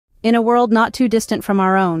In a world not too distant from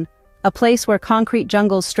our own, a place where concrete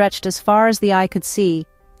jungles stretched as far as the eye could see,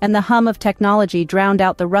 and the hum of technology drowned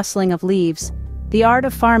out the rustling of leaves, the art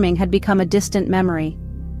of farming had become a distant memory.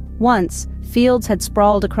 Once, fields had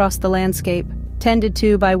sprawled across the landscape, tended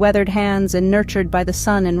to by weathered hands and nurtured by the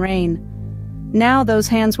sun and rain. Now those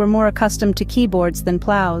hands were more accustomed to keyboards than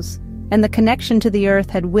plows, and the connection to the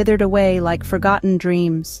earth had withered away like forgotten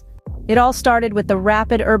dreams. It all started with the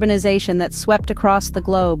rapid urbanization that swept across the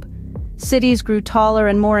globe. Cities grew taller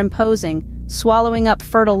and more imposing, swallowing up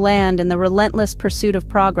fertile land in the relentless pursuit of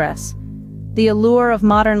progress. The allure of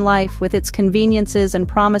modern life, with its conveniences and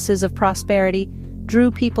promises of prosperity,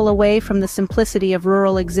 drew people away from the simplicity of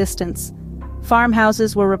rural existence.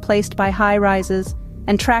 Farmhouses were replaced by high-rises,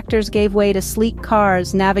 and tractors gave way to sleek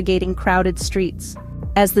cars navigating crowded streets.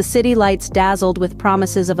 As the city lights dazzled with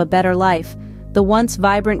promises of a better life, the once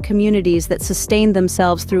vibrant communities that sustained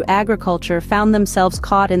themselves through agriculture found themselves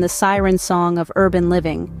caught in the siren song of urban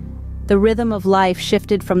living. The rhythm of life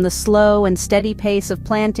shifted from the slow and steady pace of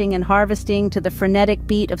planting and harvesting to the frenetic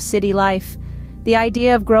beat of city life. The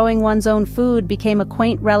idea of growing one's own food became a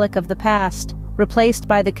quaint relic of the past, replaced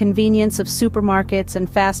by the convenience of supermarkets and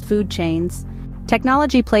fast food chains.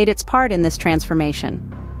 Technology played its part in this transformation.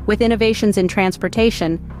 With innovations in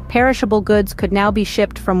transportation, perishable goods could now be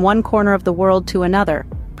shipped from one corner of the world to another,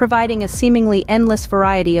 providing a seemingly endless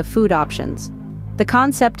variety of food options. The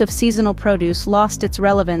concept of seasonal produce lost its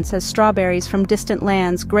relevance as strawberries from distant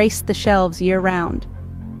lands graced the shelves year-round.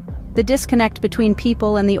 The disconnect between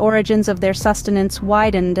people and the origins of their sustenance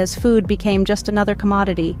widened as food became just another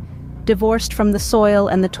commodity, divorced from the soil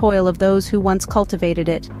and the toil of those who once cultivated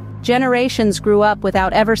it. Generations grew up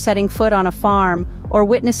without ever setting foot on a farm or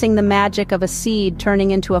witnessing the magic of a seed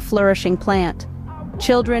turning into a flourishing plant.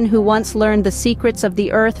 Children who once learned the secrets of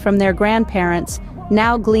the earth from their grandparents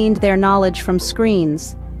now gleaned their knowledge from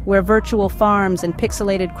screens, where virtual farms and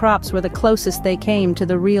pixelated crops were the closest they came to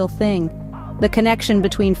the real thing. The connection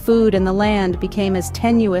between food and the land became as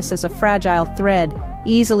tenuous as a fragile thread,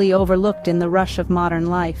 easily overlooked in the rush of modern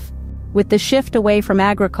life. With the shift away from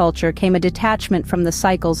agriculture came a detachment from the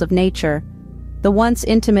cycles of nature. The once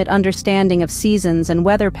intimate understanding of seasons and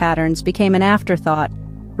weather patterns became an afterthought,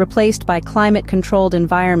 replaced by climate-controlled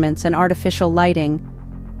environments and artificial lighting.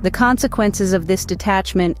 The consequences of this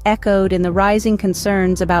detachment echoed in the rising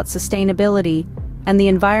concerns about sustainability and the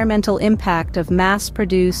environmental impact of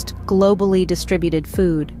mass-produced, globally distributed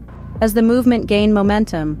food. As the movement gained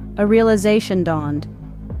momentum, a realization dawned.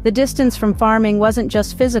 The distance from farming wasn't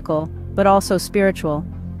just physical, but also spiritual.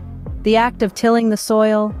 The act of tilling the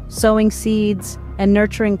soil, sowing seeds, and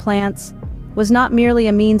nurturing plants was not merely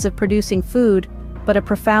a means of producing food, but a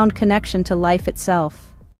profound connection to life itself.